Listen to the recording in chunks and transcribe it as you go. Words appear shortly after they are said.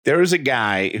There was a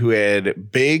guy who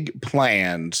had big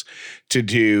plans to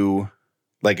do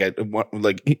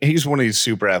he's one of these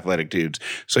super athletic dudes.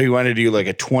 So he wanted to do like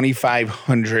a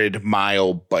 2,500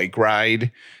 mile bike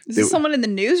ride. Is this someone in the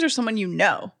news or someone you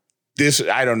know?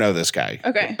 I don't know this guy.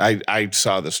 Okay. I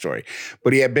saw the story,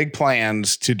 but he had big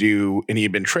plans to do, and he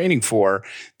had been training for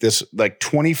this like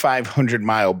 2,500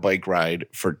 mile bike ride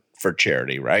for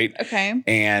charity. Right. Okay.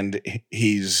 And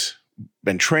he's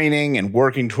been training and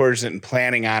working towards it and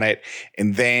planning on it.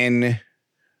 And then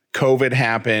COVID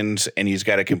happens and he's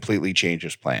got to completely change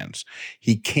his plans.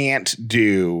 He can't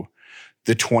do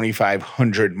the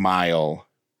 2,500 mile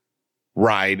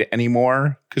ride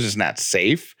anymore because it's not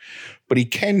safe, but he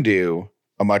can do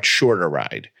a much shorter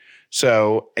ride.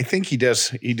 So I think he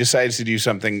decides to do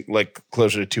something like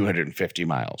closer to 250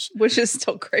 miles. Which is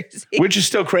still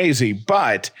crazy.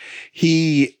 But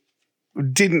he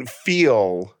didn't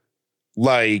feel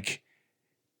like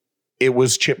it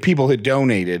was people had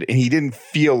donated, and he didn't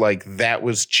feel like that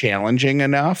was challenging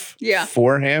enough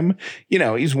for him. You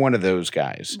know, he's one of those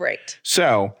guys. Right.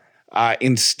 So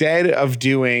instead of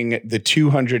doing the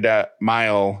 200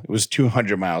 mile, it was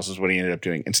 200 miles is what he ended up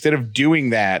doing. Instead of doing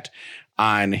that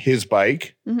on his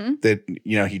bike that,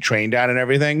 you know, he trained on and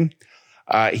everything,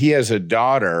 he has a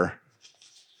daughter,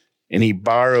 and he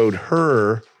borrowed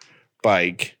her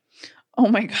bike. Oh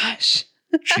my gosh.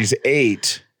 She's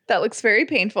 8. That looks very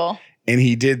painful. And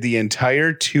he did the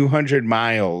entire 200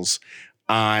 miles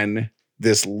on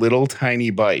this little tiny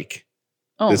bike.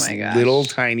 Oh this my gosh. Little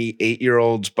tiny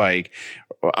 8-year-old's bike,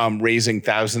 raising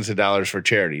thousands of dollars for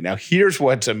charity. Now, here's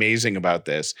what's amazing about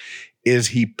this is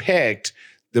he picked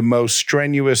the most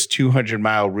strenuous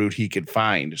 200-mile route he could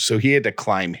find. So he had to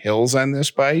climb hills on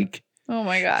this bike. Oh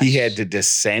my gosh. He had to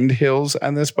descend hills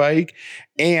on this bike.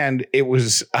 And it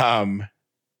was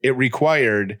it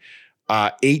required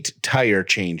 8 tire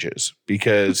changes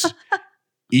because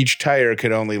each tire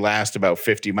could only last about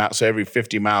 50 miles. So every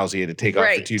 50 miles, he had to take off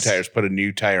the 2 tires, put a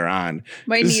new tire on.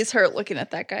 My knees hurt looking at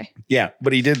that guy. Yeah,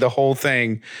 but he did the whole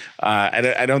thing.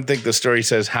 I don't think the story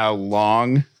says how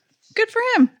long. Good for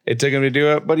him. It took him to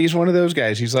do it, but he's one of those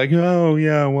guys. He's like, oh,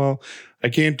 yeah, well, I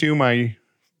can't do my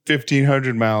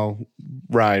 1,500 mile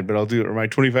ride, but I'll do it, or my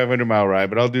 2,500 mile ride,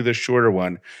 but I'll do the shorter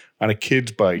one on a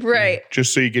kid's bike. Right. You know,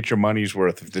 just so you get your money's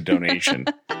worth of the donation.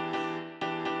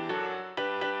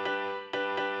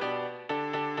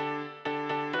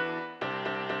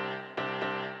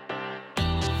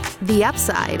 The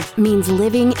Upside means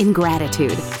living in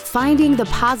gratitude, finding the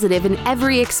positive in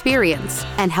every experience,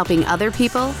 and helping other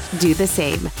people do the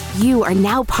same. You are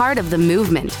now part of the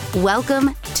movement.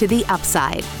 Welcome to The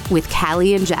Upside with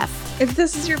Callie and Jeff. If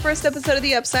this is your first episode of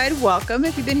The Upside, welcome.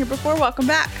 If you've been here before, welcome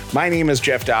back. My name is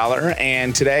Jeff Dollar,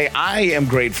 and today I am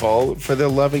grateful for the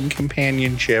loving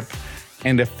companionship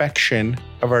and affection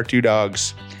of our 2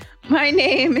 dogs. My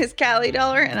name is Callie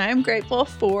Dollar, and I'm grateful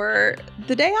for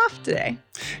the day off today.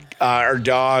 Our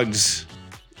dogs,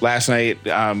 last night,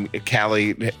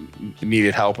 Callie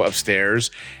needed help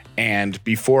upstairs. And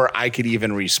before I could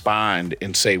even respond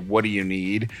and say, what do you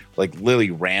need? Like Lily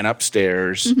ran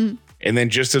upstairs. Mm-hmm. And then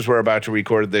just as we're about to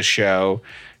record this show,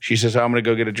 she says, oh, I'm going to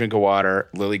go get a drink of water.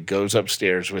 Lily goes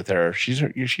upstairs with her. She's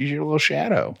your little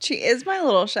shadow. She is my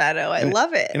little shadow. I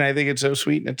love it. And I think it's so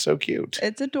sweet and it's so cute.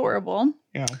 It's adorable.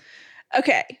 Yeah.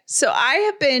 Okay. So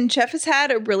Jeff has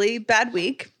had a really bad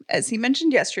week, as he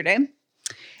mentioned yesterday.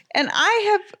 And I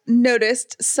have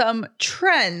noticed some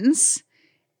trends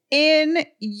in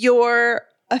your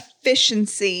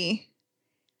efficiency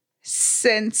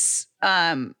since,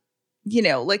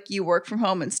 like you work from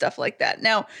home and stuff like that.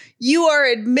 Now, you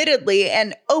are admittedly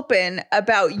and open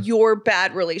about your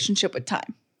bad relationship with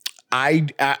time. I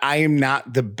am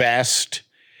not the best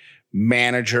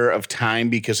manager of time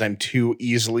because I'm too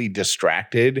easily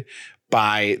distracted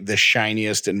by the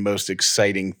shiniest and most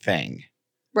exciting thing.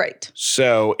 Right.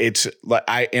 So it's like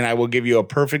I will give you a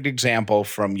perfect example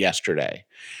from yesterday.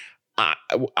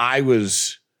 I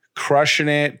was crushing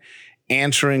it,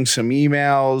 answering some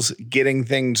emails, getting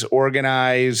things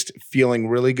organized, feeling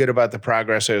really good about the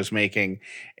progress I was making.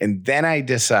 And then I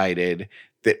decided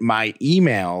that my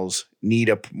emails need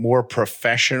a more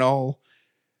professional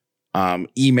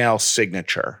email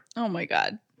signature. Oh my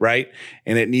God. Right.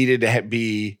 And it needed to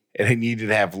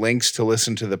have links to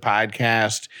listen to the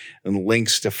podcast and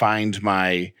links to find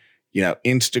my,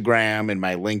 Instagram and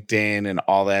my LinkedIn and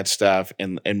all that stuff.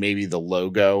 And maybe the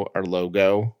logo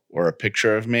or a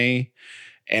picture of me.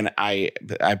 And I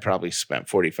probably spent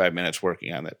 45 minutes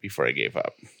working on that before I gave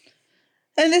up.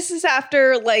 And this is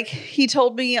after, like, he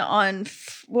told me on,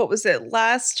 what was it,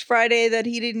 last Friday that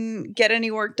he didn't get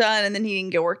any work done, and then he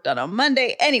didn't get work done on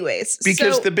Monday. Anyways.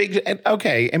 Because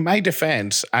in my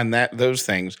defense on those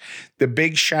things, the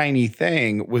big shiny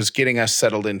thing was getting us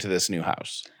settled into this new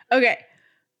house. Okay.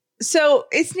 So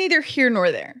it's neither here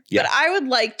nor there. Yeah. But I would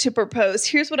like to propose.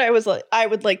 Here's what I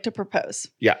would like to propose.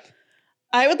 Yeah.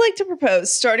 I would like to propose,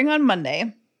 starting on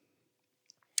Monday,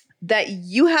 that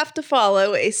you have to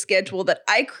follow a schedule that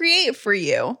I create for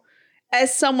you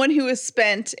as someone who has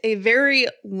spent a very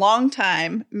long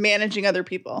time managing other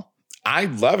people. I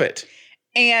love it.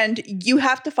 And you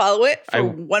have to follow it for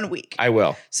 1 week. I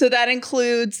will. So that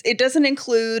includes, it doesn't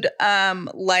include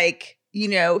like, you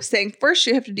know, saying first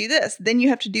you have to do this, then you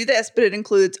have to do this, but it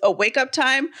includes a wake up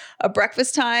time, a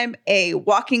breakfast time, a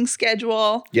walking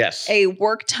schedule, yes, a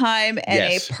work time, and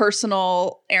yes, a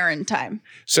personal errand time.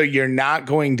 So you're not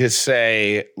going to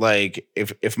say, like,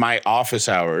 if my office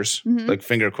hours, like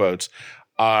finger quotes,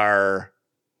 are,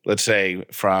 let's say,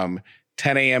 from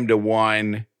 10 a.m. to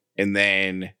 1 and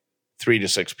then 3 to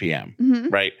 6 p.m.,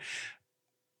 right?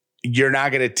 You're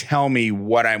not going to tell me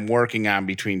what I'm working on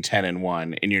between 10 and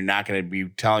 1, and you're not going to be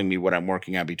telling me what I'm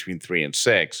working on between 3 and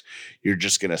 6. You're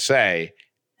just going to say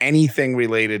anything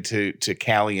related to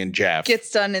Callie and Jeff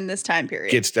gets done in this time period.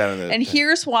 Gets done in this. And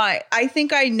here's why. I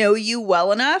think I know you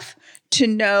well enough to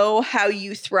know how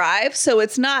you thrive. So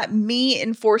it's not me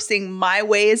enforcing my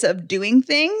ways of doing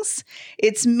things.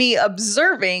 It's me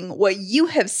observing what you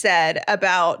have said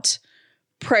about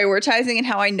prioritizing and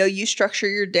how I know you structure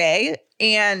your day.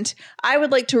 And I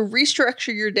would like to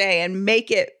restructure your day and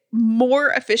make it more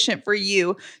efficient for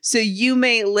you so you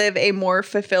may live a more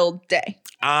fulfilled day.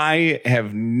 I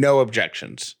have no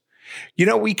objections. You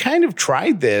know, we kind of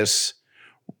tried this.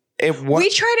 We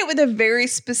tried it with a very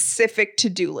specific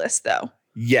to-do list, though.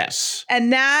 Yes.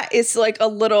 And that is like a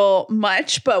little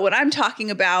much. But what I'm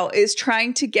talking about is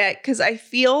trying to get, because I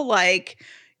feel like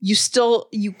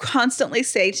you constantly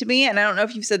say to me, and I don't know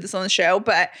if you've said this on the show,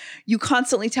 but you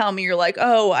constantly tell me, you're like,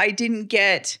 oh, I didn't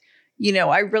get, you know,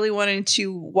 I really wanted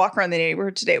to walk around the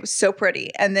neighborhood today. It was so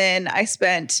pretty. And then I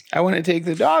want to take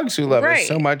the dogs who love us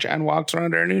so much on walks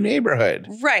around our new neighborhood.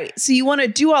 Right. So you want to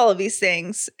do all of these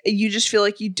things. You just feel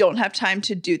like you don't have time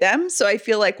to do them. So I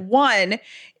feel like, one,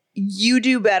 you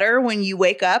do better when you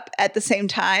wake up at the same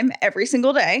time every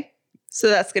single day. So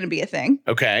that's going to be a thing.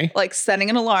 Okay. Like setting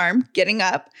an alarm, getting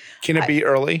up. Can it be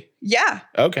early? Yeah.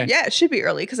 Okay. Yeah, it should be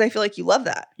early because I feel like you love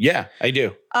that. Yeah, I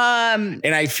do. And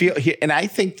I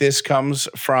think this comes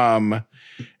from,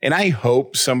 and I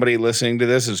hope somebody listening to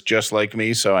this is just like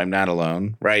me, so I'm not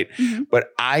alone, right? Mm-hmm. But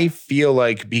I feel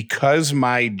like because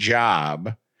my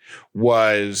job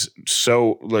was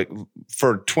so, like,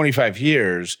 for 25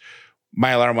 years,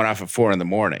 my alarm went off at 4 a.m.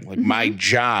 Like my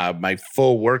job, my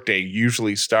full workday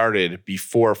usually started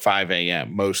before 5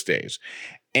 a.m. most days.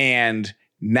 And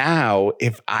now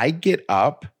if I get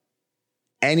up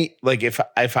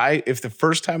if the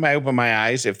first time I open my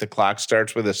eyes, if the clock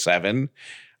starts with a 7,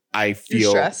 I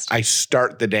feel I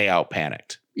start the day out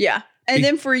panicked. Yeah. And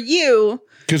then for you,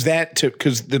 because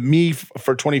me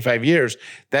for 25 years,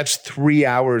 that's 3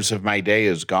 hours of my day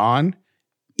is gone,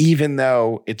 even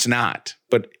though it's not,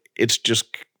 but it's just,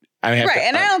 I have right. To,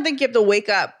 and I don't think you have to wake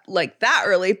up like that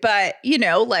early, but you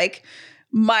know, like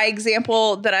my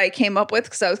example that I came up with,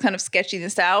 because I was kind of sketching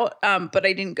this out, but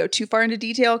I didn't go too far into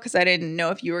detail because I didn't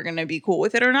know if you were going to be cool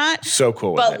with it or not. So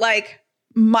cool. But like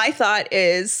my thought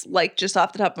is, like, just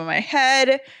off the top of my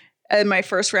head, and my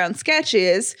first round sketch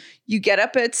is you get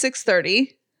up at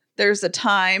 6:30. There's a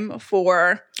time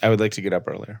for. I would like to get up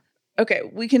earlier. Okay,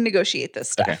 we can negotiate this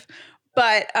stuff, okay.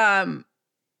 But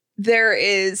there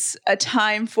is a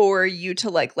time for you to,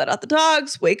 like, let out the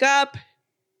dogs, wake up,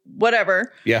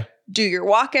 whatever. Yeah. Do your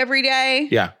walk every day.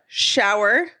 Yeah.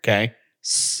 Shower. Okay.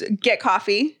 Get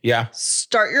coffee. Yeah.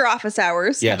 Start your office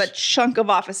hours. Yes. Have a chunk of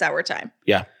office hour time.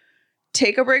 Yeah.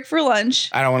 Take a break for lunch.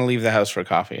 I don't want to leave the house for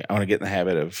coffee. I want to get in the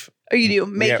habit of. Oh, you do?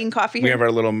 Making coffee here? We have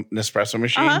our little Nespresso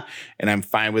machine, and I'm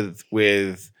fine with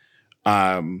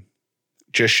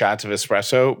just shots of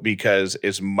espresso, because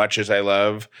as much as I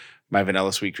love my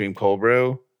vanilla sweet cream cold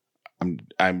brew,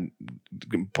 I'm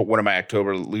one of my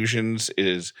October illusions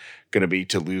is going to be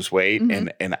to lose weight,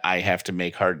 and I have to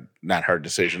make not hard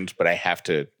decisions, but I have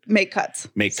to make cuts,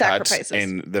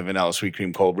 and the vanilla sweet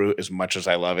cream cold brew, as much as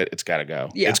I love it, it's got to go.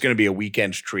 Yeah. It's going to be a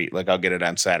weekend treat. Like I'll get it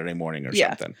on Saturday morning or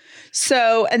something.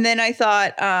 So, and then I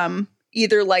thought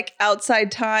either like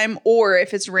outside time, or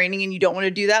if it's raining and you don't want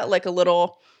to do that, like a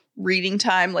little reading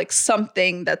time, like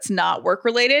something that's not work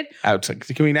related. Outside.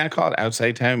 Can we not call it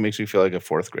outside time? It makes me feel like a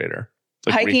fourth grader.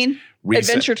 Like hiking,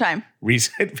 adventure time.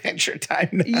 Adventure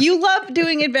time. You love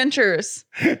doing adventures.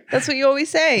 That's what you always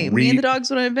say. Me and the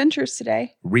dogs went on adventures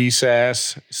today.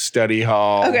 Recess, study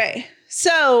hall. Okay.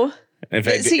 So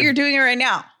you're doing it right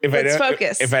now. Let's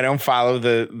focus. If I don't follow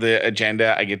the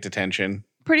agenda, I get detention.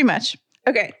 Pretty much.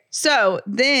 Okay. So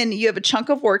then you have a chunk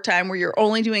of work time where you're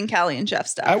only doing Callie and Jeff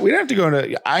stuff. We don't have to go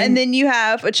into. And then you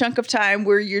have a chunk of time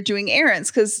where you're doing errands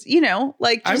because, you don't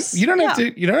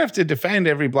have to defend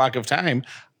every block of time.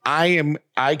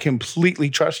 I completely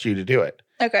trust you to do it.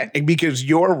 Okay. Because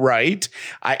you're right.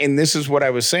 And this is what I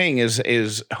was saying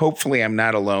is hopefully I'm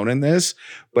not alone in this,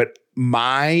 but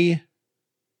I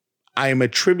am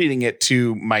attributing it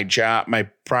to my job, my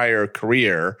prior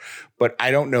career, but I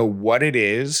don't know what it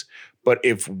is. But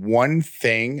if one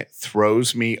thing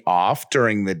throws me off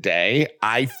during the day,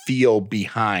 I feel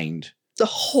behind the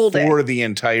whole day for the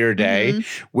entire day,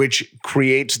 which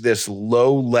creates this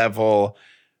low level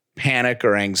panic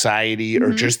or anxiety or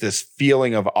just this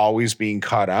feeling of always being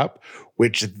caught up,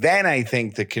 which then I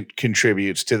think that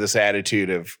contributes to this attitude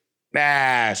of,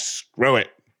 screw it.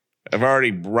 I've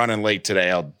already running late today.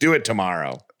 I'll do it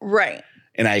tomorrow. Right.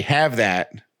 And I have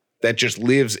that just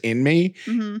lives in me.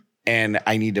 And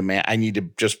I need to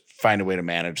just find a way to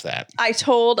manage that. I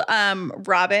told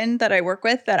Robin that I work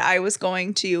with that I was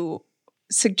going to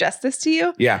suggest this to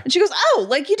you. Yeah. And she goes, oh,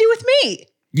 like you do with me.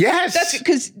 Yes. That's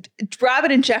because Robin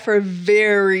and Jeff are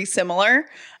very similar.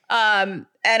 And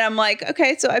I'm like,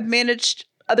 okay, so I've managed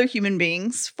other human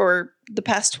beings for the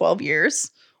past 12 years.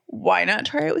 Why not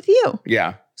try it with you?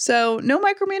 Yeah. So no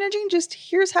micromanaging, just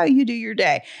here's how you do your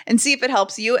day and see if it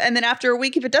helps you. And then after a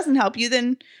week, if it doesn't help you,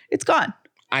 then it's gone.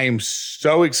 I am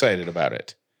so excited about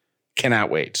it. Cannot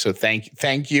wait. So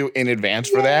thank you in advance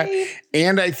for that.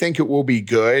 And I think it will be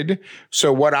good.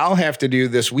 So what I'll have to do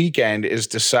this weekend is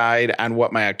decide on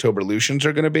what my Octoberlutions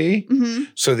are going to be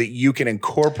so that you can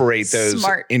incorporate those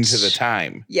into the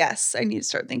time. Yes. I need to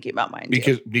start thinking about mine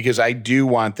because I do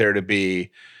want there to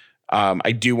be,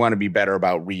 I do want to be better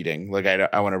about reading. Like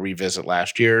I want to revisit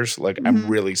last year's. Like I'm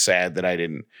really sad that I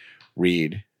didn't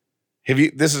read.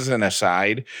 This is an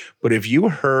aside, but have you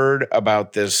heard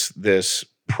about this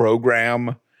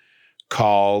program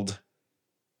called,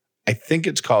 I think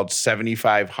it's called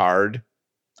 75 Hard?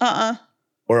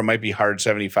 Or it might be Hard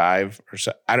 75 or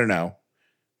so. I don't know.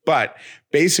 But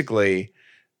basically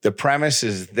the premise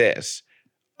is this.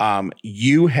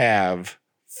 You have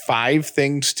 5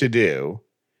 things to do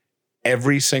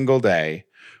every single day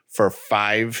for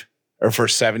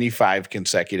 75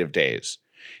 consecutive days.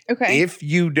 Okay. If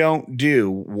you don't do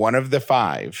one of the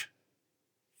 5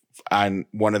 on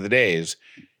one of the days,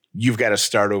 you've got to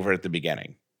start over at the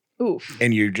beginning. Oof.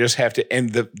 And you just have to,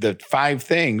 and the 5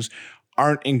 things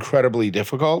aren't incredibly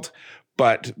difficult,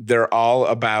 but they're all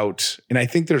about, and I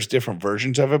think there's different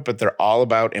versions of it, but they're all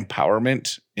about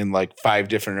empowerment in like 5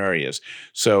 different areas.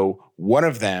 So one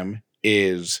of them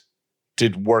is to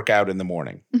work out in the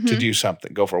morning, to do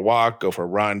something, go for a walk, go for a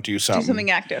run, do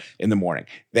something active in the morning.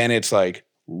 Then it's like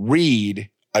read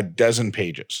a dozen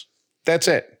pages. That's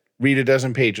it. Read a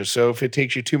dozen pages. So if it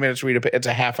takes you 2 minutes to read it's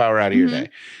a half hour out of your day.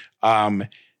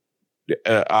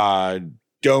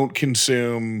 Don't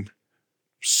consume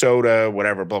soda,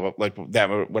 whatever, blah, blah, like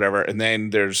that, whatever. And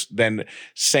then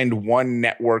send one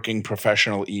networking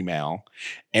professional email.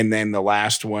 And then the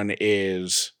last one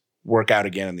is work out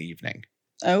again in the evening.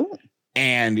 Oh.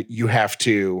 And you have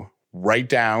to write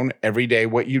down every day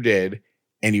what you did,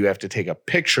 and you have to take a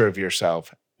picture of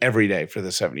yourself every day for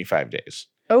the 75 days.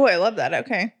 Oh, I love that.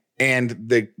 Okay. And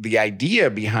the idea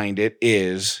behind it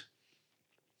is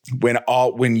when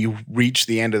you reach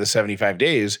the end of the 75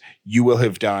 days, you will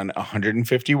have done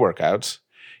 150 workouts.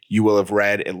 You will have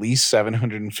read at least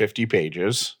 750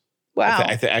 pages. Wow.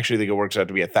 I actually think it works out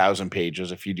to be 1,000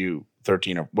 pages if you do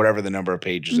 13 or whatever the number of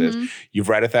pages is. You've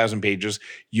read 1,000 pages.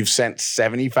 You've sent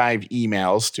 75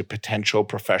 emails to potential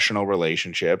professional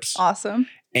relationships. Awesome.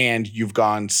 And you've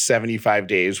gone 75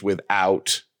 days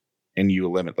without, and you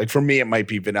limit. Like for me, it might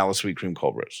be vanilla sweet cream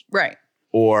cold brew. Right.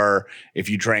 Or if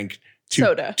you drank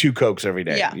soda, 2 Cokes every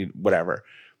day, whatever.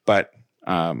 But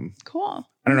cool.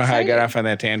 I don't know how I got off on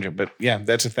that tangent, but yeah,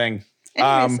 that's a thing.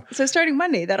 Anyways, so starting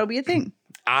Monday, that'll be a thing.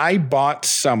 I bought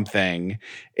something.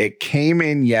 It came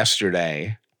in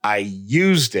yesterday. I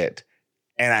used it,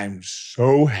 and I'm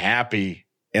so happy.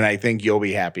 And I think you'll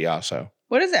be happy also.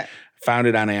 What is it? Found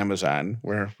it on Amazon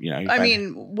where,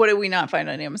 what did we not find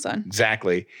on Amazon?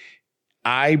 Exactly.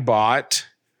 I bought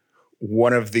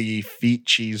one of the feet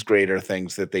cheese grater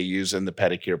things that they use in the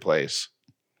pedicure place.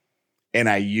 And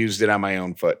I used it on my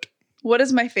own foot. What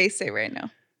does my face say right now?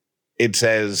 It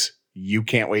says, you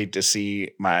can't wait to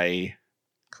see my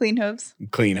Clean hooves.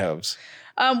 Clean hooves.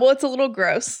 Well, it's a little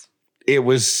gross. It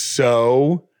was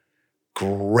so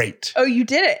great. Oh, you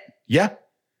did it. Yeah.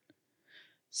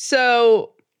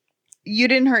 So you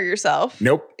didn't hurt yourself.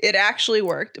 Nope. It actually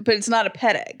worked, but it's not a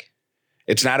pet egg.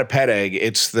 It's not a pet egg.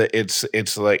 It's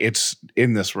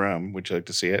in this room. Would you like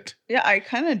to see it? Yeah, I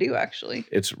kind of do actually.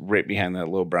 It's right behind that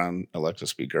little brown Alexa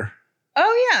speaker.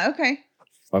 Oh yeah, okay.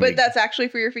 But that's actually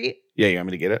for your feet? Yeah, you want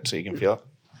me to get it so you can feel it?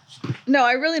 No,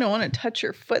 I really don't want to touch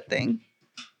your foot thing.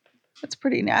 That's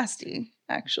pretty nasty,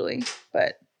 actually.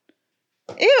 But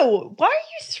ew, why are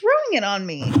you throwing it on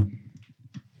me?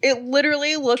 It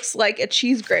literally looks like a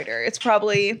cheese grater. It's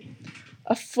probably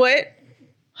a foot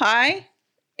high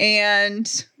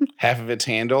and half of its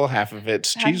handle, half of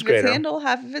its cheese grater. Half of its handle,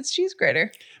 half of its cheese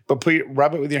grater. But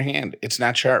rub it with your hand. It's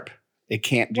not sharp. It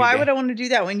can't do Why that. would I want to do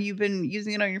that when you've been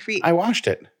using it on your feet? I washed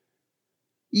it.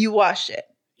 You washed it.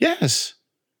 Yes.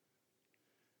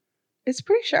 It's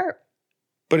pretty sharp.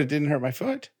 But it didn't hurt my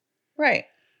foot. Right.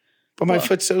 But my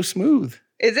foot's so smooth.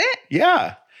 Is it?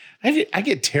 Yeah. I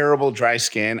get terrible dry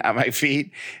skin on my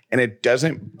feet and it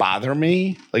doesn't bother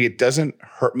me. Like it doesn't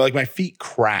hurt. Like my feet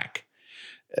crack.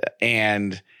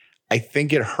 And I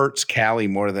think it hurts Callie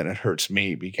more than it hurts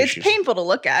me because it's painful to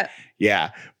look at.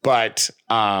 Yeah. But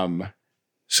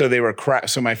so they were cracked.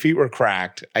 So my feet were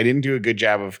cracked. I didn't do a good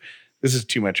job of this is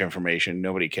too much information.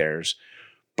 Nobody cares.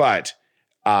 But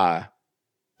I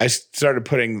started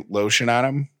putting lotion on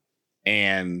them.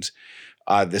 And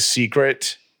the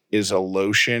secret is a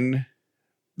lotion.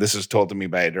 This is told to me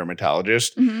by a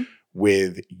dermatologist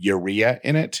with urea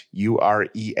in it.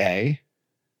 UREA.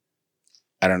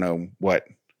 I don't know what.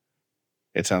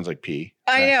 It sounds like pee.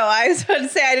 I know. I was about to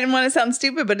say I didn't want to sound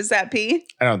stupid, but is that pee?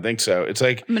 I don't think so. It's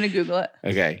like I'm going to Google it.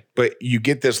 Okay. But you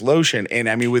get this lotion and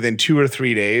I mean within 2 or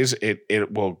 3 days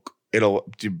it'll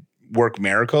work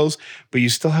miracles, but you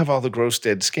still have all the gross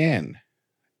dead skin.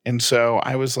 And so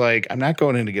I was like, I'm not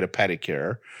going in to get a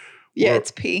pedicure. Yeah,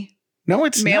 it's pee. No,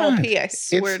 it's mammal not. pee, I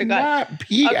swear it's to God. Not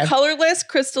pee. A colorless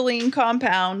crystalline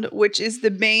compound, which is the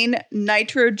main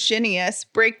nitrogenous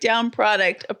breakdown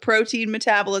product of protein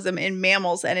metabolism in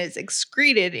mammals and is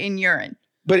excreted in urine.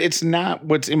 But it's not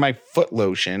what's in my foot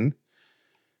lotion.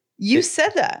 You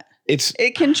said that.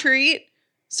 It can treat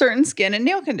certain skin and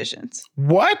nail conditions.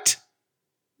 What?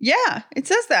 Yeah, it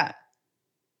says that.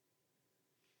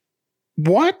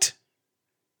 What?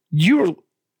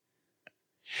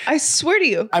 I swear to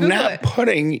you. I'm Google not it.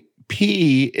 putting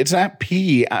pee. It's not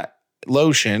pee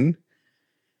lotion.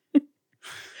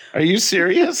 Are you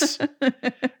serious?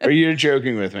 Are you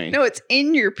joking with me? No, it's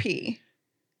in your pee.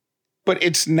 But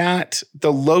it's not.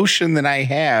 The lotion that I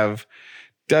have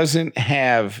doesn't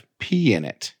have pee in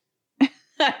it.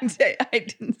 I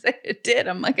didn't say it did.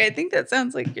 I'm like, I think that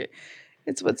sounds like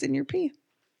it's what's in your pee.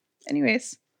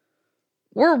 Anyways,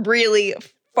 we're really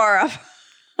far off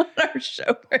on our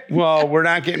show right Well, now. we're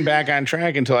not getting back on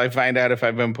track until I find out if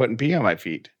I've been putting pee on my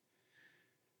feet.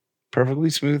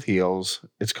 Perfectly Smooth Heels.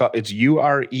 It's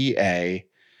UREA,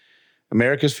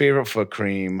 America's favorite foot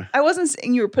cream. I wasn't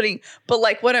saying you were putting, but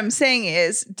like what I'm saying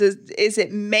is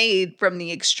it made from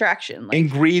the extraction? Like,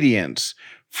 Ingredients.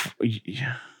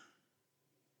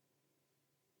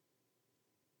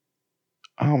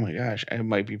 Oh my gosh, I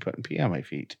might be putting pee on my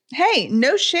feet. hey,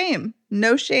 no shame.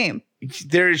 No shame.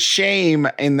 There's shame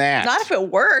in that. Not if it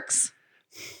works.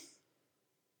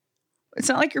 It's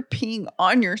not like you're peeing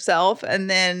on yourself and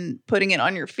then putting it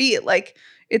on your feet. Like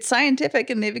it's scientific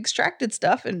and they've extracted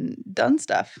stuff and done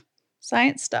stuff.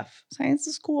 Science stuff. Science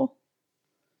is cool.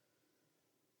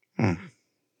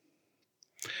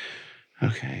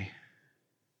 Okay.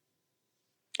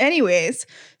 Anyways,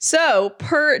 so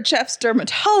per Jeff's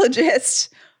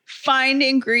dermatologist, find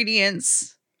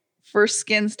ingredients for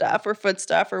skin stuff or foot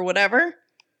stuff or whatever.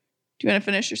 Do you want to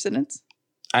finish your sentence?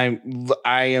 I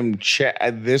am.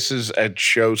 This is a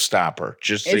showstopper.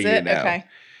 Just so Is you it? know. Okay.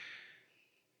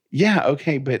 Yeah.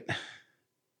 Okay. But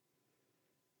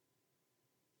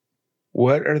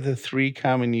what are the 3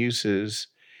 common uses?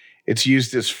 It's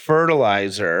used as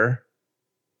fertilizer.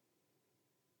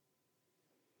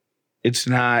 It's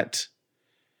not.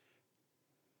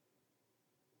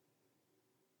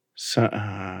 So,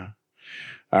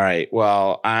 all right.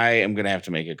 Well, I am going to have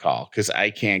to make a call because I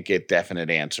can't get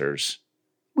definite answers.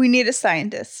 We need a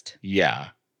scientist. Yeah.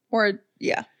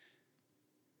 Yeah.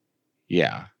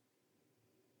 Yeah.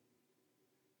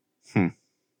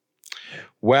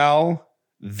 Well,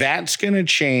 that's going to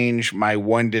change my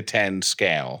 1 to 10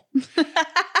 scale.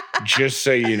 Just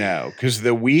so you know, because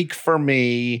the week for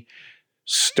me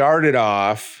started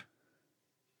off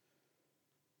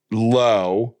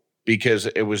low because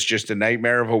it was just a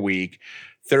nightmare of a week.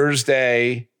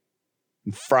 Thursday,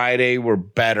 Friday were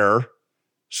better.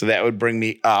 So that would bring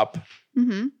me up.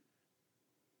 Mm-hmm.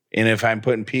 And if I'm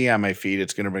putting pee on my feet,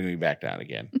 it's going to bring me back down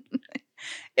again.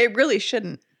 It really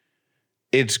shouldn't.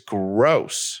 It's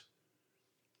gross.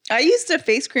 I used a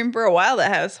face cream for a while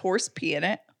that has horse pee in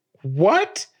it.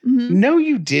 What? Mm-hmm. No,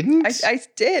 you didn't. I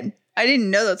did. I didn't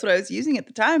know that's what I was using at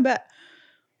the time, but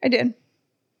I did.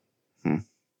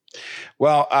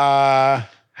 Well, how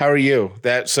are you?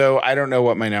 So I don't know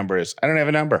what my number is. I don't have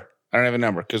a number.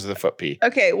 Because of the foot pee.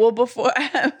 Okay, well before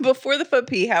the foot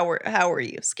pee, how were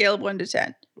you? Scale of 1 to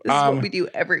 10. This is what we do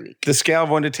every week. The scale of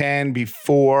 1 to 10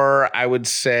 before, I would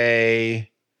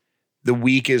say the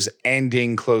week is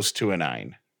ending close to a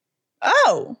 9.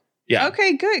 Oh. Yeah.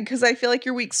 Okay, good. Because I feel like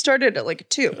your week started at like a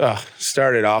 2.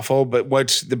 Started awful. But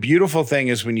what's the beautiful thing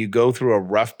is when you go through a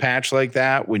rough patch like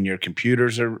that, when your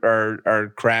computers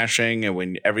are crashing and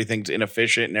when everything's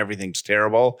inefficient and everything's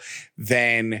terrible,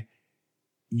 then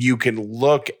you can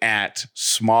look at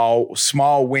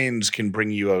small wins can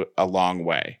bring you a long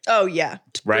way. Oh, yeah.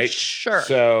 Right? For sure.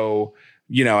 So,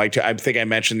 I think I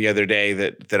mentioned the other day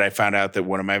that I found out that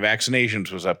one of my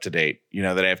vaccinations was up to date,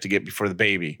 that I have to get before the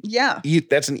baby. Yeah.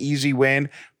 That's an easy win.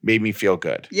 Made me feel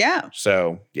good. Yeah.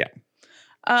 So, yeah.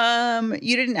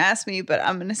 You didn't ask me, but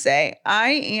I'm going to say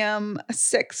I am a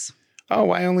 6. Oh,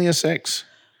 why only a 6?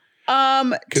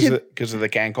 Because of the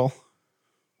cankle?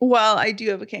 Well, I do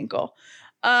have a cankle.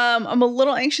 I'm a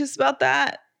little anxious about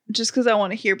that just because I want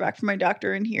to hear back from my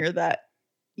doctor and hear that,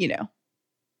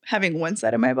 having one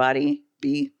side of my body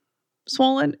be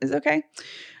swollen is okay.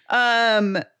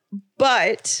 But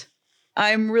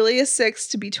I'm really a 6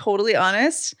 to be totally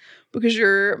honest, because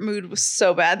your mood was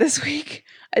so bad this week.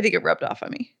 I think it rubbed off on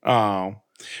me. Oh.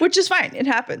 Which is fine. It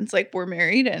happens. Like we're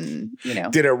married and,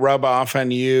 Did it rub off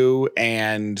on you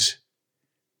and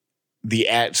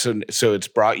so it's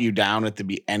brought you down at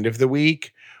the end of the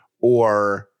week,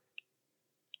 or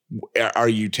are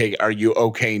you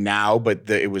okay now? But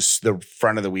it was the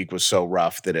front of the week was so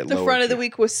rough that the front of the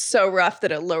week was so rough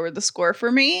that it lowered the score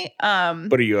for me.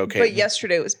 But are you okay? But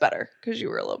yesterday was better because you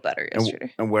were a little better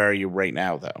yesterday. And where are you right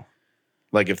now, though?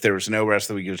 Like if there was no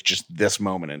rest of the week, it was just this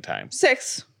moment in time.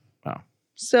 6. Wow.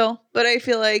 Still, but I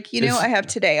feel like I have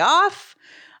today off.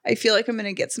 I feel like I'm going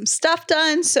to get some stuff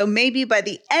done. So maybe by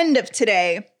the end of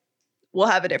today, we'll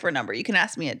have a different number. You can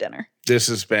ask me at dinner. This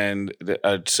has been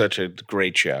such a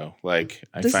great show. Like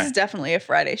this is definitely a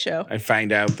Friday show. I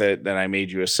find out that I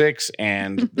made you a 6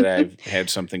 and that I've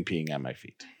had something peeing on my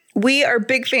feet. We are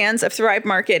big fans of Thrive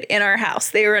Market in our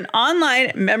house. They are an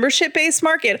online membership-based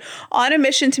market on a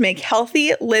mission to make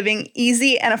healthy living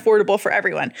easy and affordable for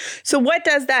everyone. So what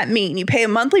does that mean? You pay a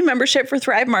monthly membership for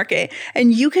Thrive Market,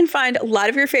 and you can find a lot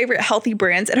of your favorite healthy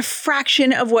brands at a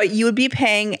fraction of what you would be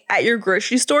paying at your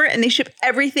grocery store, and they ship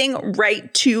everything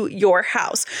right to your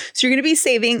house. So you're going to be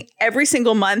saving every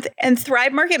single month, and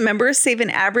Thrive Market members save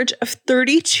an average of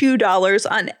 $32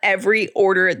 on every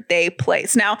order they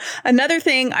place. Now, another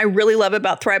thing I really love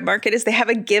about Thrive Market is they have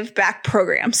a give back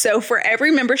program. So for every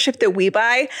membership that we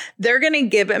buy, they're going to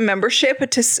give a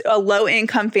membership to a low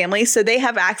income family so they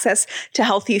have access to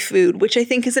healthy food, which I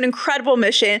think is an incredible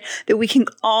mission that we can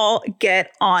all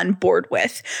get on board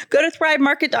with. Go to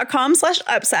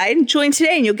thrivemarket.com/upside, join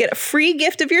today, and you'll get a free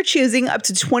gift of your choosing up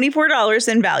to $24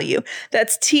 in value.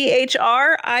 That's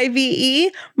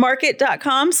THRIVE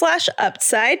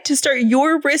market.com/upside to start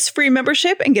your risk-free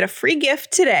membership and get a free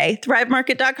gift today.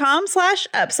 thrivemarket.com/upside.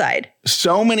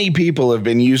 So many people have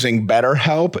been using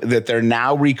BetterHelp that they're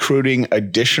now recruiting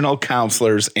additional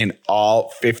counselors in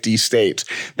all 50 states.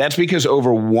 That's because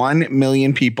over 1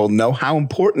 million people know how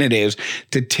important it is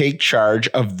to take charge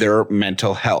of their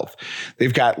mental health.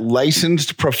 They've got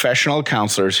licensed professional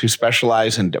counselors who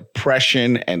specialize in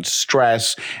depression and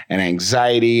stress and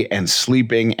anxiety and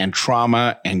sleeping and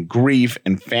trauma and grief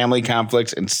and family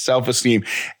conflicts and self-esteem.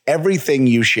 Everything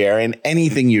you share and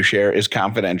anything you share is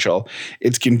confidential.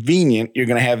 It's convenient. You're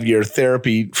going to have your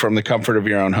therapy from the comfort of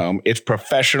your own home. It's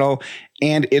professional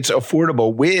and it's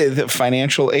affordable with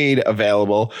financial aid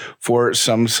available for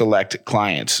some select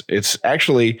clients. It's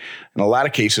actually, in a lot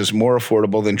of cases, more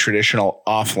affordable than traditional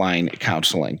offline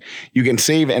counseling. You can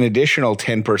save an additional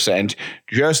 10%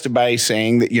 just by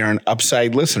saying that you're an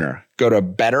Upside listener. Go to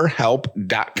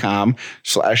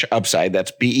betterhelp.com/upside.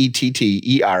 That's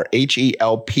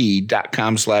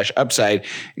BetterHelp.com/upside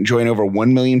and join over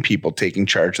 1 million people taking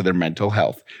charge of their mental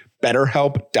health.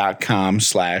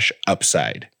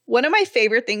 BetterHelp.com/upside. One of my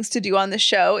favorite things to do on the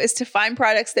show is to find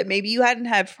products that maybe you hadn't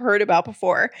have heard about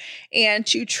before and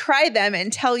to try them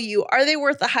and tell you, are they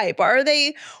worth the hype? Are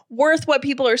they worth what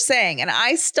people are saying? And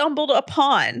I stumbled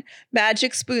upon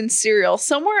Magic Spoon cereal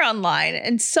somewhere online,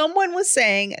 and someone was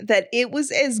saying that it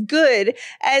was as good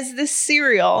as the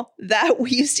cereal that we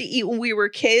used to eat when we were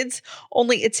kids,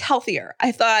 only it's healthier.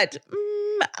 I thought,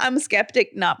 I'm a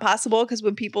skeptic, not possible, because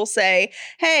when people say,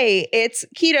 hey, it's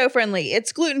keto friendly,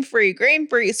 it's gluten-free,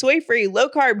 grain-free, soy-free,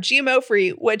 low-carb,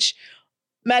 GMO-free, which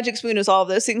Magic Spoon is all of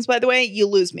those things, by the way, you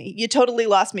lose me. You totally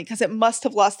lost me because it must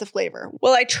have lost the flavor.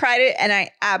 Well, I tried it and I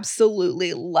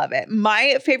absolutely love it.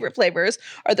 My favorite flavors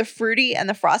are the fruity and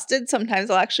the frosted.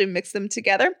 Sometimes I'll actually mix them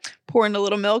together, pour in a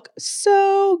little milk.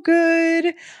 So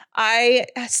good. I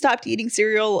stopped eating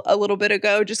cereal a little bit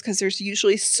ago just because there's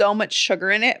usually so much sugar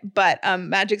in it, but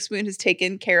Magic Spoon has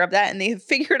taken care of that, and they have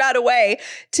figured out a way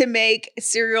to make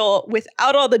cereal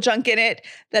without all the junk in it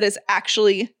that is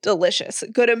actually delicious.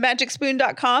 Go to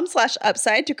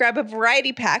magicspoon.com/upside to grab a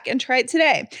variety pack and try it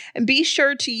today. And be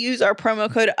sure to use our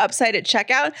promo code UPSIDE at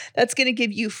checkout. That's going to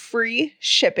give you free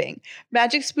shipping.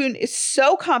 Magic Spoon is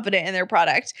so confident in their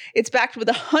product. It's backed with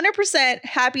a 100%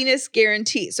 happiness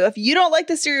guarantee. So if you don't like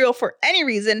the cereal for any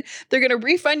reason, they're going to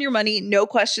refund your money, no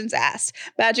questions asked.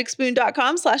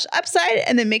 magicspoon.com/upside,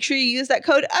 and then make sure you use that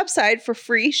code UPSIDE for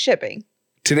free shipping.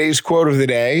 Today's quote of the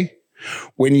day: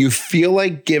 when you feel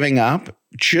like giving up,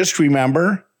 just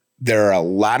remember there are a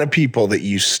lot of people that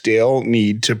you still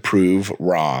need to prove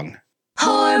wrong.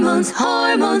 Hormones,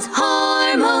 hormones,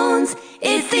 hormones.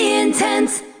 It's the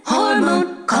intense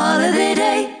hormone call of the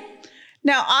day.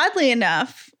 Now, oddly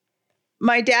enough,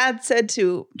 my dad said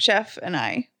to Jeff and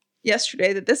I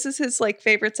yesterday that this is his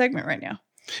favorite segment right now.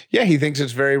 Yeah, he thinks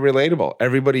it's very relatable.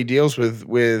 Everybody deals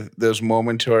with those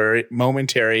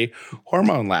momentary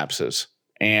hormone lapses.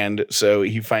 And so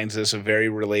he finds this a very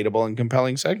relatable and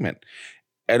compelling segment.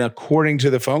 And according to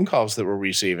the phone calls that we're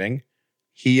receiving,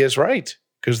 he is right,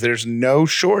 because there's no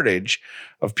shortage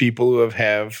of people who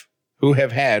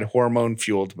have had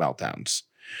hormone-fueled meltdowns.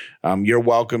 You're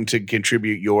welcome to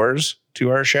contribute yours to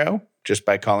our show just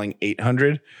by calling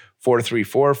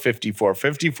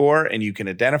 800-434-5454, and you can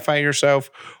identify yourself,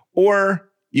 or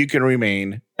you can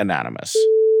remain anonymous.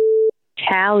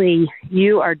 Callie,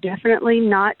 you are definitely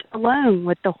not alone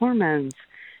with the hormones.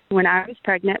 When I was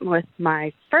pregnant with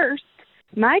my first,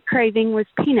 my craving was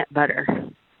peanut butter,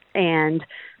 and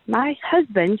my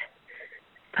husband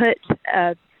put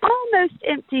a almost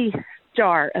empty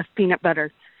jar of peanut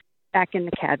butter back in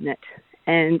the cabinet,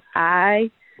 and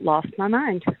I lost my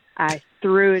mind. I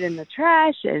threw it in the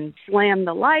trash and slammed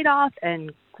the light off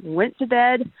and went to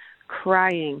bed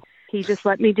crying. He just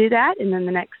let me do that, and then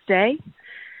the next day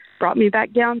brought me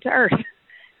back down to earth.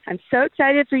 I'm so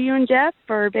excited for you and Jeff,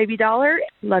 for Baby Dollar.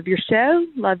 Love your show.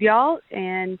 Love y'all,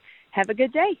 and have a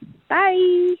good day.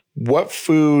 Bye. What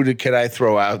food could I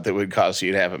throw out that would cause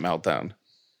you to have a meltdown?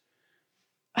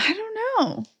 I don't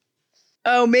know.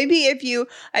 Oh, maybe I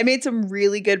made some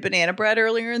really good banana bread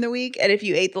earlier in the week, and if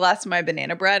you ate the last of my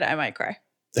banana bread, I might cry.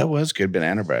 That was good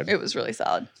banana bread. It was really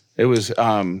solid. It was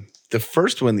the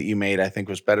first one that you made, I think,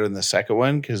 was better than the second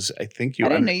one, because I think I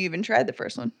didn't know you even tried the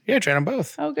first one. Yeah, I tried them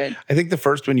both. Oh, good. I think the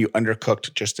first one you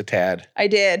undercooked just a tad. I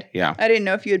did. Yeah. I didn't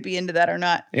know if you would be into that or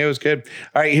not. Yeah, it was good.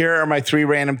 All right, here are my 3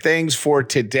 random things for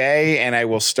today, and I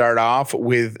will start off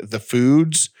with the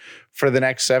foods for the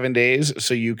next 7 days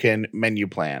so you can menu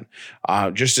plan.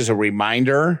 Just as a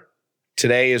reminder,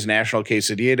 today is National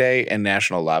Quesadilla Day and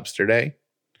National Lobster Day.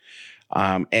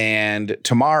 And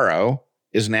tomorrow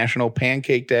is National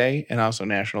Pancake Day and also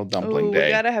National Dumpling Day.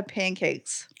 We gotta have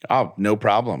pancakes. Oh, no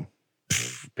problem.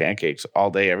 Pancakes all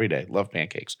day, every day. Love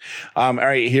pancakes. All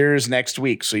right, here's next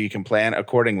week so you can plan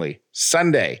accordingly.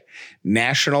 Sunday,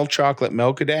 National Chocolate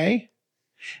Milk Day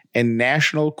and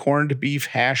National Corned Beef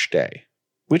Hash Day,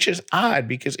 which is odd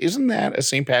because isn't that a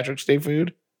St. Patrick's Day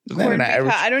food?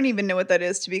 I don't even know what that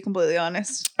is, to be completely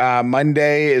honest.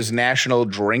 Monday is National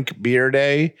Drink Beer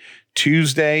Day.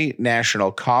 Tuesday,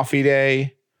 National Coffee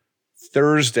Day.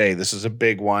 Thursday, this is a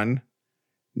big one,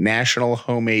 National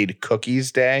Homemade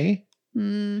Cookies Day.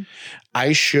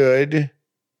 I should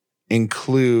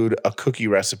include a cookie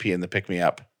recipe in the Pick Me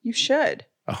Up. You should.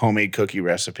 A homemade cookie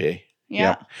recipe.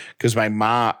 Yeah. Because my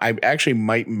mom, I actually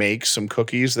might make some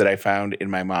cookies that I found in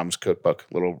my mom's cookbook,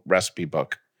 little recipe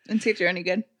book. And see if they're any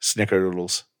good.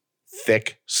 Snickerdoodles.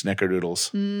 Thick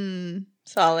snickerdoodles.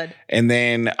 Solid. And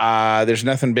then there's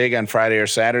nothing big on Friday or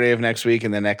Saturday of next week.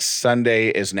 And the next Sunday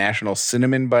is National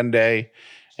Cinnamon Bun Day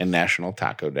and National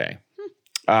Taco Day.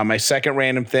 My second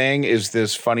random thing is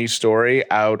this funny story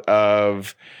out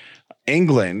of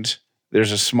England.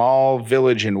 There's a small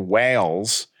village in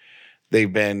Wales,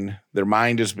 their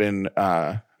mind has been,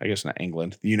 I guess not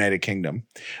England, the United Kingdom.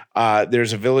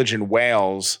 There's a village in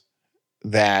Wales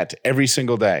that every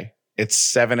single day at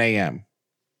 7 a.m.,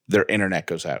 their internet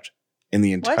goes out in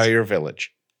the entire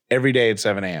village. Every day at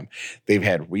 7 a.m. They've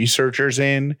had researchers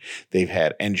in, they've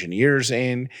had engineers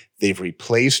in, they've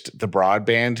replaced the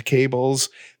broadband cables.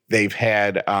 They've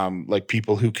had like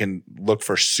people who can look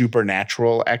for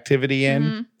supernatural activity in.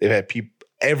 Mm-hmm. They've had people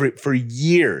for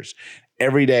years,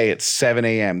 every day at 7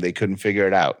 a.m. They couldn't figure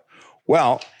it out.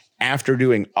 Well, after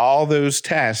doing all those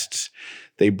tests,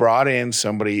 they brought in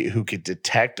somebody who could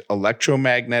detect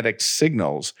electromagnetic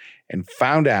signals and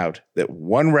found out that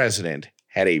one resident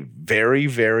had a very,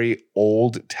 very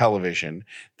old television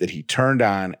that he turned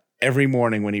on every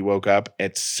morning when he woke up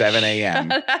at 7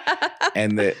 a.m.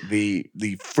 And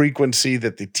the frequency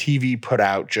that the TV put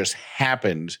out just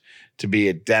happened to be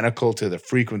identical to the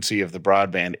frequency of the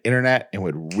broadband internet and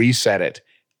would reset it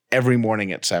every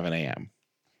morning at 7 a.m.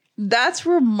 That's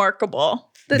remarkable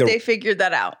that they figured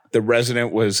that out. The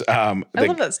resident was I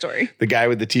love that story. The guy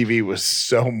with the TV was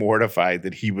so mortified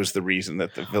that he was the reason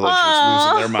that the village was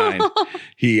losing their mind.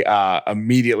 He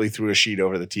immediately threw a sheet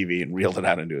over the TV and reeled it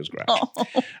out into his garage.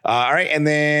 All right. And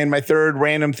then my third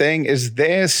random thing is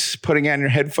this: putting on your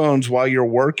headphones while you're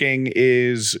working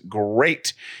is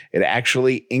great. It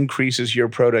actually increases your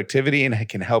productivity and it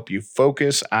can help you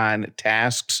focus on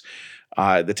tasks.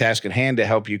 The task at hand to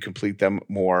help you complete them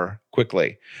more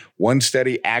quickly. One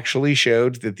study actually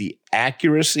showed that the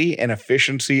accuracy and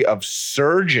efficiency of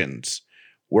surgeons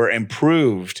were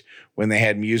improved when they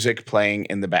had music playing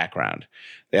in the background.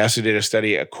 They also did a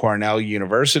study at Cornell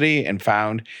University and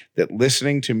found that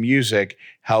listening to music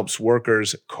helps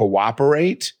workers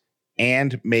cooperate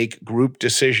and make group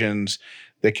decisions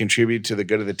that contribute to the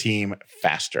good of the team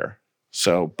faster.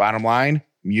 So bottom line,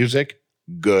 music,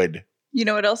 good. You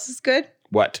know what else is good?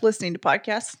 What? Listening to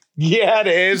podcasts. Yeah, it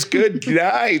is. Good.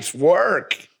 Nice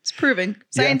work. It's proven,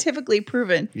 scientifically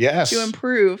proven. Yes. To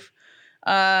improve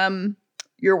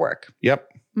your work. Yep.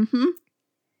 Mm-hmm.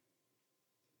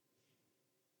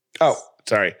 Oh,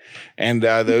 sorry. And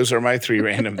those are my three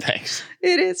random things.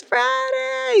 It is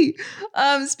Friday.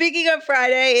 Speaking of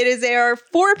Friday, it is our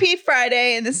 4P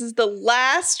Friday, and this is the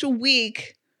last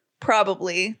week,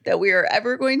 probably, that we are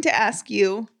ever going to ask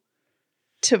you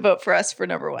to vote for us for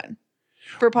number one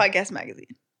for Podcast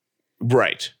Magazine.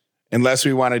 Right. Unless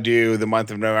we want to do the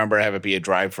month of November, have it be a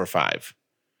drive for 5.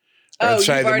 Oh, you've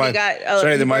already got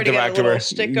the month of October.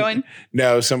 Stick going?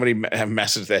 No, somebody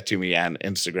messaged that to me on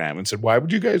Instagram and said, why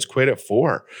would you guys quit at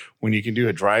 4 when you can do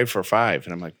a drive for 5?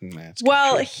 And I'm like, that's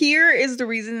well, here is the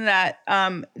reason that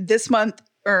this month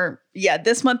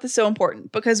is so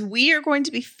important, because we are going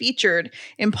to be featured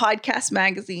in Podcast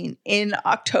Magazine in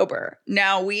October.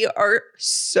 Now, we are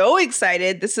so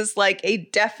excited. This is like a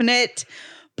definite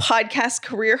podcast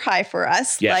career high for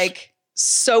us. Yes. Like,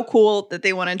 so cool that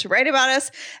they wanted to write about us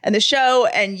and the show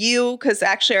and you, because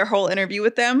actually our whole interview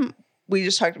with them, we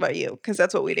just talked about you because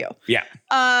that's what we do. Yeah.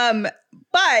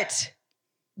 But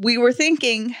we were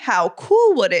thinking, how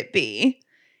cool would it be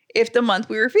if the month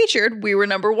we were featured, we were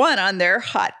number 1 on their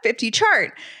Hot 50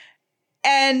 chart?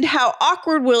 And how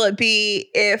awkward will it be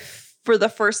if for the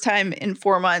first time in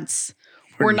 4 months,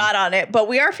 we're not on it, but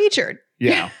we are featured?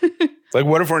 Yeah. Like,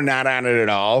 what if we're not on it at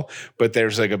all, but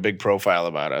there's like a big profile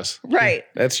about us? Right.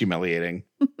 That's humiliating.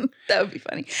 That would be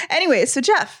funny. Anyway, so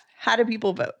Jeff, how do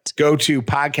people vote? Go to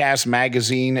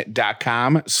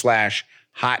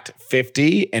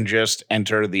podcastmagazine.com/hot50 and just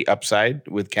enter the upside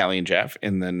with Callie and Jeff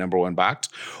in the number 1 box.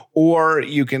 Or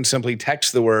you can simply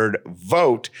text the word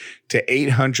vote to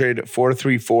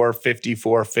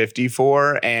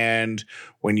 800-434-5454. And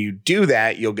when you do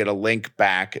that, you'll get a link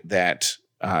back that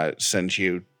sends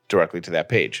you directly to that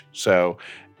page. So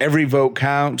every vote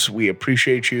counts. We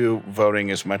appreciate you voting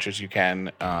as much as you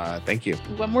can. Thank you.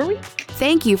 One more week.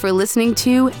 Thank you for listening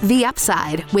to The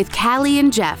Upside with Callie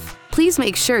and Jeff. Please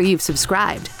make sure you've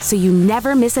subscribed so you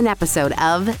never miss an episode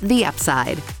of The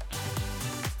Upside.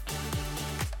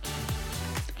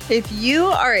 If you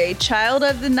are a child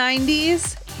of the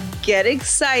 90s, get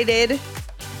excited.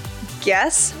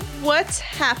 Guess what's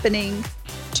happening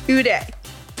today?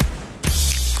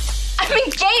 I'm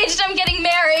engaged. I'm getting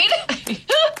married.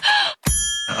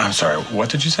 I'm sorry. What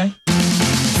did you say?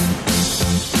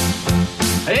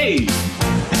 Hey!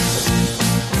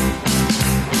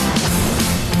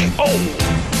 Oh!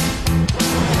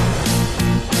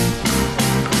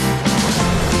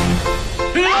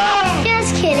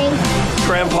 Just kidding.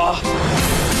 Grandpa.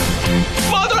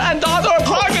 Mother and daughter are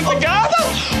pregnant together?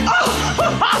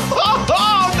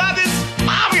 Oh, that is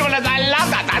fabulous. I love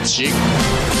that. That's chic.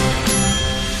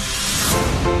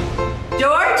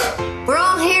 George,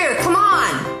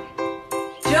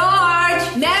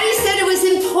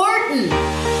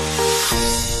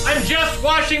 just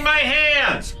washing my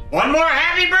hands. One more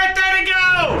happy birthday to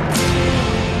go.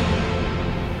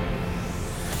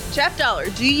 Jeff Dollar,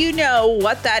 do you know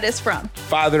what that is from?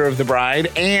 Father of the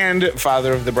Bride and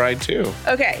Father of the Bride 2.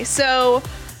 Okay, so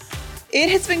it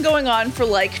has been going on for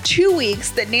like 2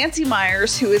 weeks that Nancy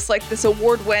Meyers, who is like this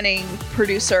award-winning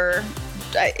producer,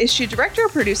 is she director or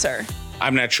producer?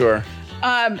 I'm not sure.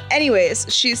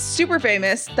 Anyways, she's super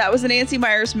famous. That was a Nancy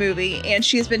Meyers movie, and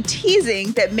she's been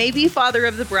teasing that maybe Father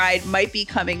of the Bride might be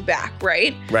coming back,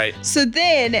 right? Right. So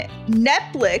then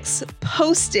Netflix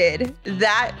posted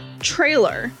that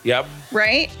trailer. Yep.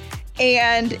 Right?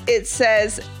 And it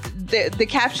says, the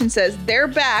caption says, they're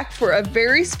back for a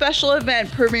very special event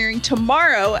premiering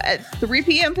tomorrow at 3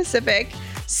 p.m. Pacific,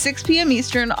 6 p.m.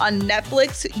 Eastern on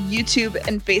Netflix, YouTube,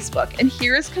 and Facebook. And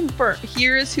here is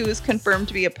who is confirmed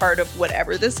to be a part of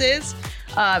whatever this is.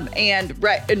 And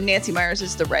Nancy Meyers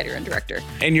is the writer and director.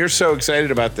 And you're so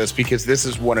excited about this because this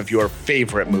is one of your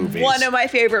favorite movies. One of my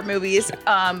favorite movies.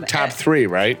 Top 3,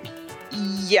 right?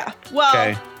 Yeah. Well,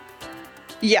 okay.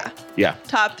 Yeah.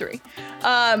 Top 3.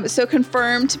 So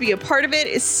confirmed to be a part of it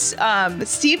is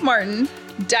Steve Martin,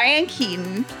 Diane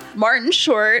Keaton, Martin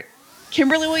Short,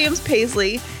 Kimberly Williams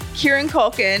Paisley, Kieran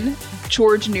Culkin,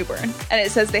 George Newbern. And it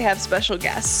says they have special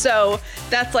guests. So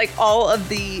that's like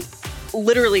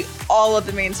literally all of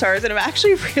the main stars. And I'm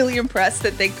actually really impressed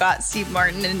that they got Steve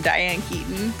Martin and Diane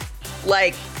Keaton.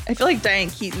 Like, I feel like Diane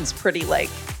Keaton's pretty like...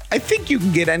 I think you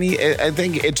can get I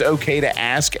think it's okay to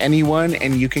ask anyone,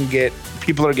 and you can get,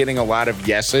 people are getting a lot of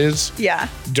yeses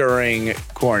during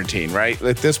quarantine, right?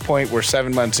 At this point, we're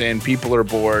 7 months in, people are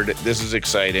bored, this is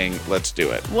exciting, let's do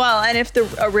it. Well, and if the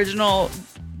original,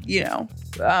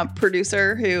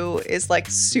 producer who is like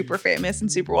super famous and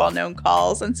super well known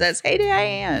calls and says, hey,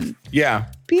 Diane. Yeah.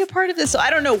 Be a part of this. So I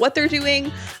don't know what they're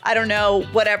doing. I don't know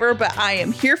whatever, but I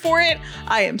am here for it.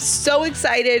 I am so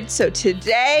excited. So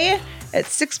today at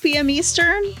 6 p.m.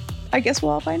 Eastern, I guess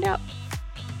we'll all find out.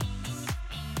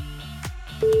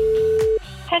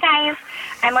 Hey guys,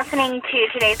 I'm listening to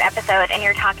today's episode and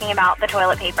you're talking about the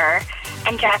toilet paper.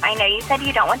 And Jeff, I know you said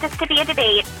you don't want this to be a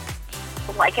debate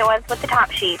like it was with the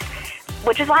top sheet,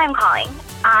 which is why I'm calling.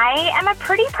 I am a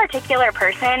pretty particular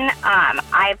person.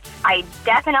 I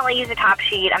definitely use a top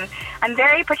sheet. I'm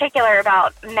very particular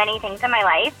about many things in my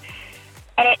life.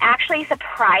 And it actually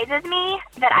surprises me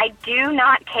that I do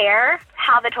not care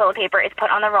how the toilet paper is put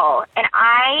on the roll. And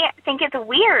I think it's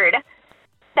weird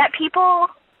that people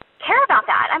care about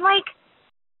that. I'm like,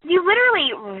 you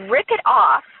literally rip it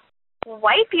off,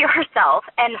 wipe yourself,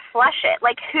 and flush it.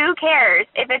 Like, who cares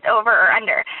if it's over or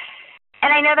under?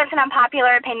 And I know that's an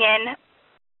unpopular opinion.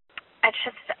 It's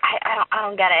just, I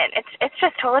don't get it. It's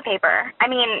just toilet paper. I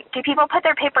mean, do people put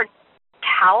their paper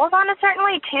towels on a certain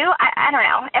way too? I don't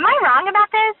know. Am I wrong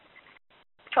about this?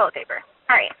 Toilet paper.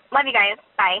 All right. Love you guys.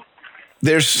 Bye.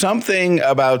 There's something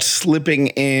about slipping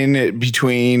in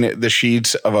between the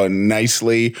sheets of a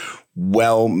nicely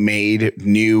well-made,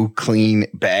 new, clean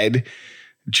bed.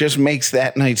 Just makes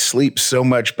that night's sleep so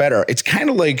much better. It's kind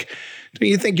of like, do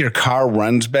you think your car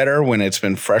runs better when it's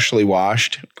been freshly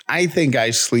washed? I think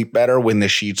I sleep better when the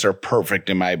sheets are perfect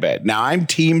in my bed. Now, I'm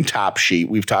team top sheet.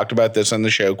 We've talked about this on the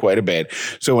show quite a bit.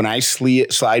 So when I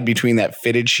slide between that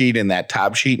fitted sheet and that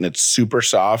top sheet and it's super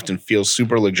soft and feels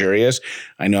super luxurious,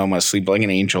 I know I'm going to sleep like an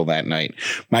angel that night.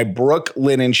 My Brook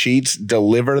linen sheets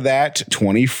deliver that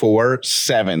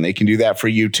 24/7. They can do that for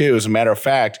you too. As a matter of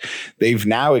fact, they've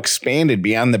now expanded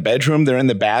beyond the bedroom. They're in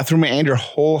the bathroom and your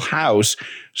whole house,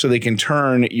 so they can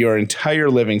turn your entire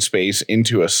living space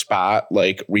into a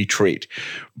spa-like retreat.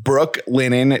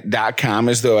 Brooklinen.com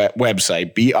is the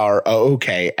website,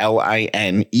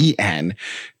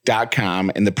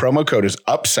 BROOKLINEN.com. And the promo code is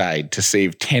UPSIDE to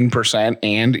save 10%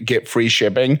 and get free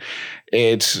shipping.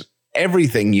 It's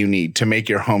everything you need to make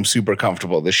your home super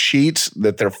comfortable. The sheets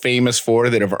that they're famous for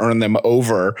that have earned them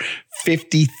over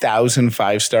 50,000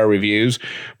 five-star reviews,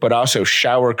 but also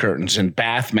shower curtains and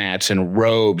bath mats and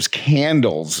robes,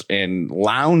 candles and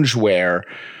loungewear,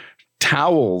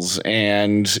 towels,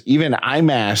 and even eye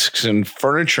masks and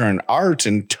furniture and art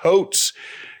and totes.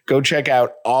 Go check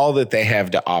out all that they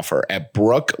have to offer at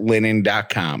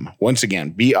brooklinen.com. Once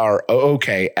again,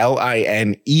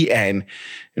 BROOKLINEN.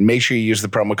 And make sure you use the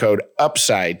promo code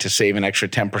UPSIDE to save an extra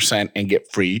 10% and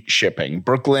get free shipping.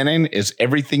 Brooklinen is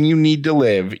everything you need to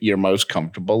live your most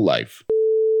comfortable life.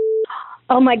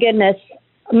 Oh, my goodness.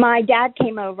 My dad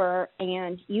came over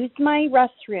and used my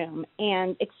restroom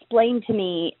and explained to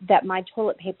me that my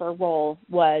toilet paper roll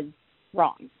was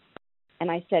wrong. And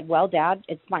I said, well, Dad,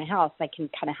 it's my house. I can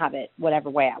kind of have it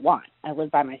whatever way I want. I live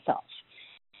by myself.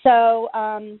 So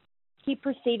he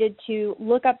proceeded to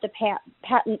look up the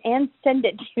patent and send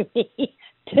it to me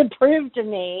to prove to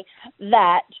me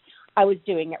that I was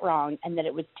doing it wrong and that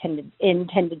it was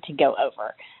intended to go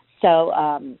over. So,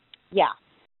 yeah,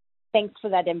 thanks for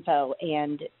that info.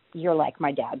 And you're like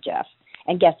my dad, Jeff.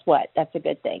 And guess what? That's a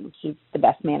good thing. He's the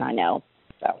best man I know.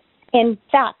 So, and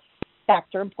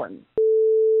facts are important.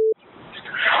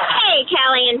 Hey,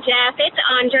 Callie and Jeff, it's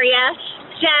Andrea.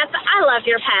 Jeff, I love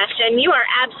your passion. You are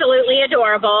absolutely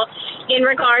adorable in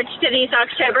regards to these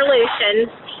Octoberlutions.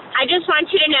 I just want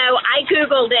you to know I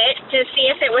Googled it to see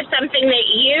if it was something that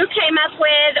you came up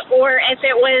with or if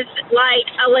it was like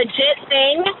a legit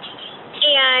thing.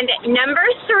 And number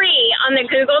 3 on the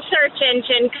Google search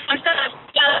engine comes up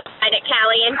at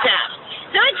Callie and Jeff.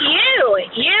 So it's you.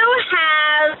 You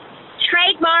have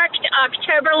trademarked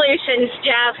Octoberlutions,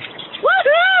 Jeff.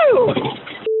 Woohoo!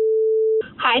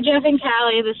 Hi, Jeff and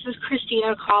Callie. This is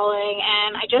Christina calling,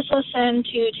 and I just listened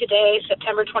to today's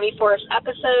September 24th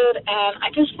episode, and I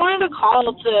just wanted to call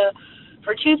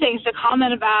for 2 things, to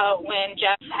comment about when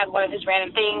Jeff had one of his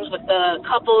random things with the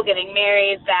couple getting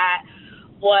married that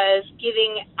was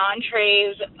giving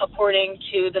entrees according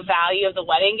to the value of the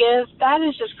wedding gift. That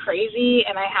is just crazy,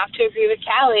 and I have to agree with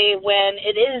Callie when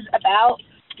it is about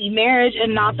the marriage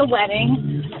and not the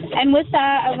wedding. And with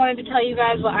that, I wanted to tell you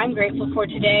guys what I'm grateful for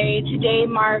today. Today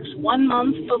marks 1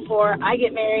 month before I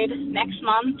get married next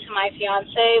month to my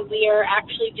fiance. We are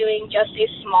actually doing just a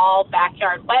small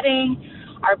backyard wedding.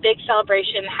 Our big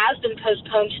celebration has been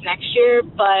postponed to next year,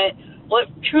 but what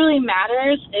truly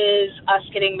matters is us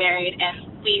getting married,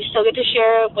 and we still get to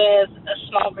share it with a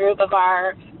small group of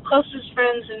our closest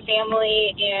friends and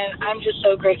family, and I'm just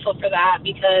so grateful for that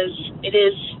because it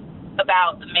is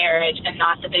about the marriage and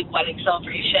not the big wedding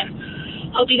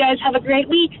celebration. Hope you guys have a great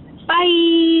week.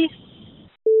 Bye.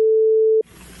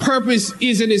 Purpose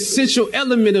is an essential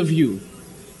element of you.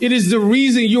 It is the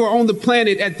reason you are on the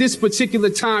planet at this particular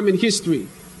time in history.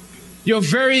 Your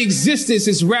very existence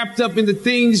is wrapped up in the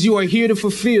things you are here to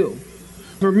fulfill.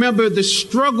 Remember, the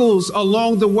struggles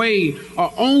along the way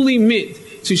are only meant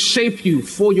to shape you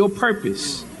for your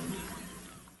purpose.